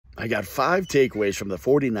I got 5 takeaways from the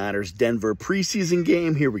 49ers Denver preseason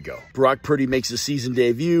game. Here we go. Brock Purdy makes his season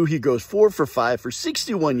debut. He goes 4 for 5 for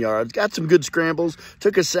 61 yards, got some good scrambles,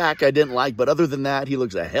 took a sack I didn't like, but other than that, he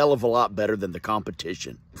looks a hell of a lot better than the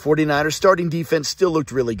competition. 49ers starting defense still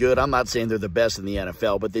looked really good. I'm not saying they're the best in the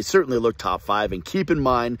NFL, but they certainly look top 5, and keep in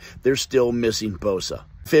mind, they're still missing Bosa.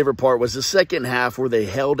 Favorite part was the second half where they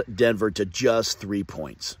held Denver to just 3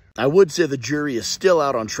 points. I would say the jury is still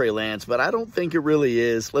out on Trey Lance, but I don't think it really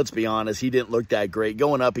is. Let's be honest, he didn't look that great.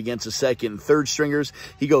 Going up against the second and third stringers,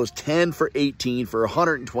 he goes 10 for 18 for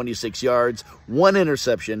 126 yards, 1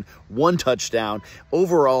 interception, 1 touchdown.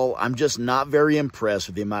 Overall, I'm just not very impressed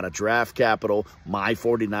with the amount of draft capital my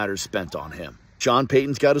 49ers spent on him. Sean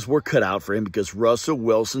Payton's got his work cut out for him because Russell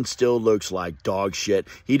Wilson still looks like dog shit.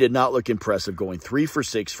 He did not look impressive, going 3 for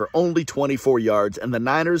 6 for only 24 yards, and the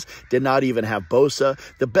Niners did not even have Bosa.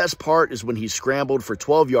 The best part is when he scrambled for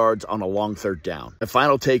 12 yards on a long third down. The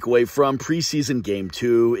final takeaway from preseason game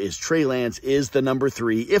 2 is Trey Lance is the number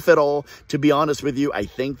 3, if at all. To be honest with you, I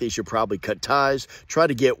think they should probably cut ties, try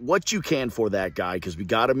to get what you can for that guy because we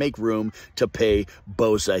got to make room to pay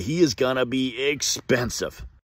Bosa. He is going to be expensive.